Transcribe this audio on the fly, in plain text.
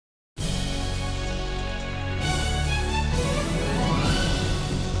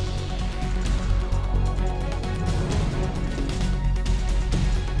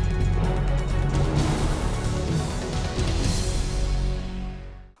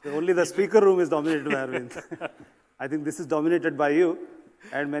Only the speaker room is dominated by Arvind. I think this is dominated by you.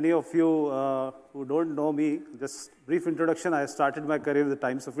 And many of you who don't know me, just brief introduction, I started my career with the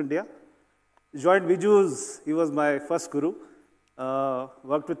Times of India. Joined Viju's, he was my first guru.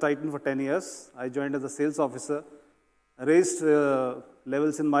 Worked with Titan for 10 years. I joined as a sales officer. Raised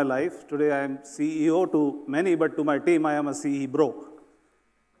levels in my life. Today I am CEO to many, but to my team I am a CE bro.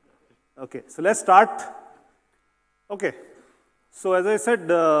 Okay, so let's start. Okay, so as I said,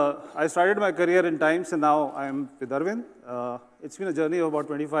 I started my career in Times and now I am with Arvind. It's been a journey of about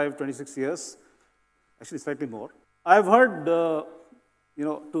 25, 26 years, actually slightly more. I've heard,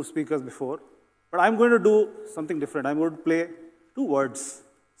 two speakers before, but I'm going to do something different. I'm going to play two words,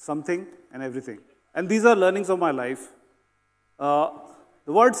 something and everything. And these are learnings of my life.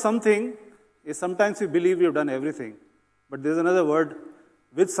 The word something is sometimes we believe we have done everything, but there's another word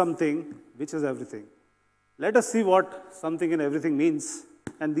with something, which is everything. Let us see what something and everything means,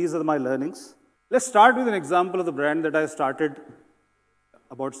 and these are my learnings. Let's start with an example of the brand that I started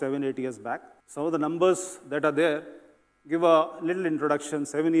about 7, 8 years back. Some of the numbers that are there give a little introduction.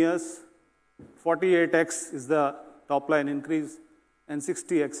 7 years, 48x is the top line increase, and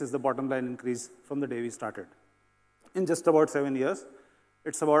 60x is the bottom line increase from the day we started. In just about 7 years,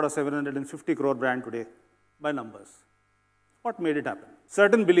 it's about a 750 crore brand today by numbers. What made it happen?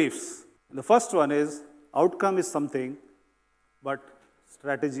 Certain beliefs. The first one is, outcome is something, but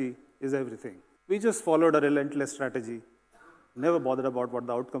strategy is everything. We just followed a relentless strategy, never bothered about what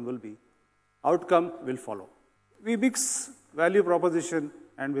the outcome will be. Outcome will follow. We mix value proposition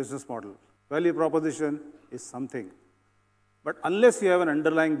and business model. Value proposition is something, but unless you have an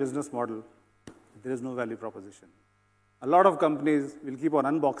underlying business model, there is no value proposition. A lot of companies will keep on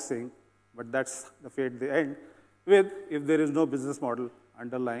unboxing, but that's the fate they end with if there is no business model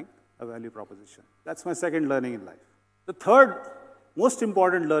underlying a value proposition. That's my second learning in life. The third most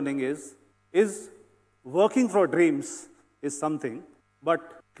important learning is working for dreams is something,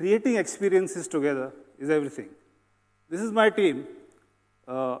 but creating experiences together is everything. This is my team.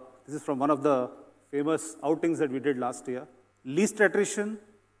 This is from one of the famous outings that we did last year. Least attrition,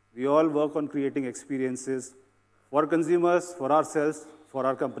 we all work on creating experiences for consumers, for ourselves, for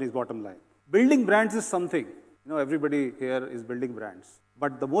our company's bottom line. Building brands is something. Everybody here is building brands.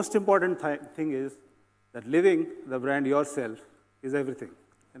 But the most important thing is that living the brand yourself is everything.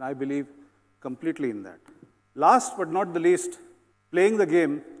 And I believe completely in that. Last but not the least, playing the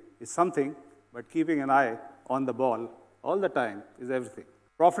game is something, but keeping an eye on the ball all the time is everything.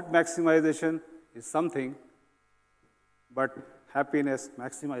 Profit maximization is something, but happiness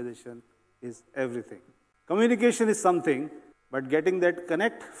maximization is everything. Communication is something, but getting that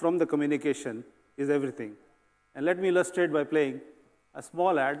connect from the communication is everything. And let me illustrate by playing a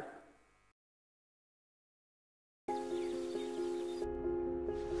small ad.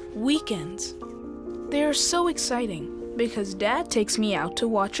 Weekends. They're so exciting because Dad takes me out to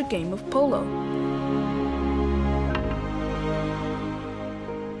watch a game of polo.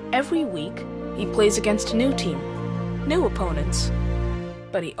 Every week, he plays against a new team, new opponents,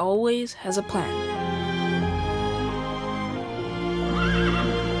 but he always has a plan.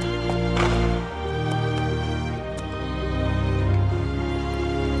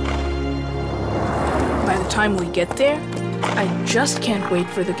 By the time we get there, I just can't wait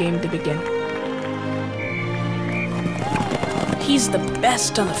for the game to begin. He's the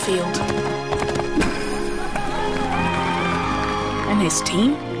best on the field. And his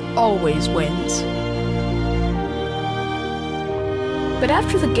team always wins. But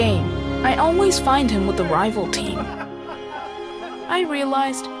after the game, I always find him with the rival team. I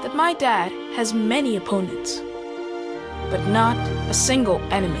realized that my dad has many opponents, but not a single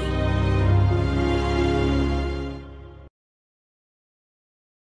enemy.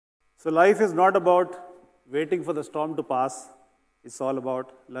 So life is not about waiting for the storm to pass. It's all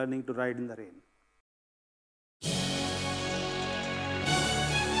about learning to ride in the rain.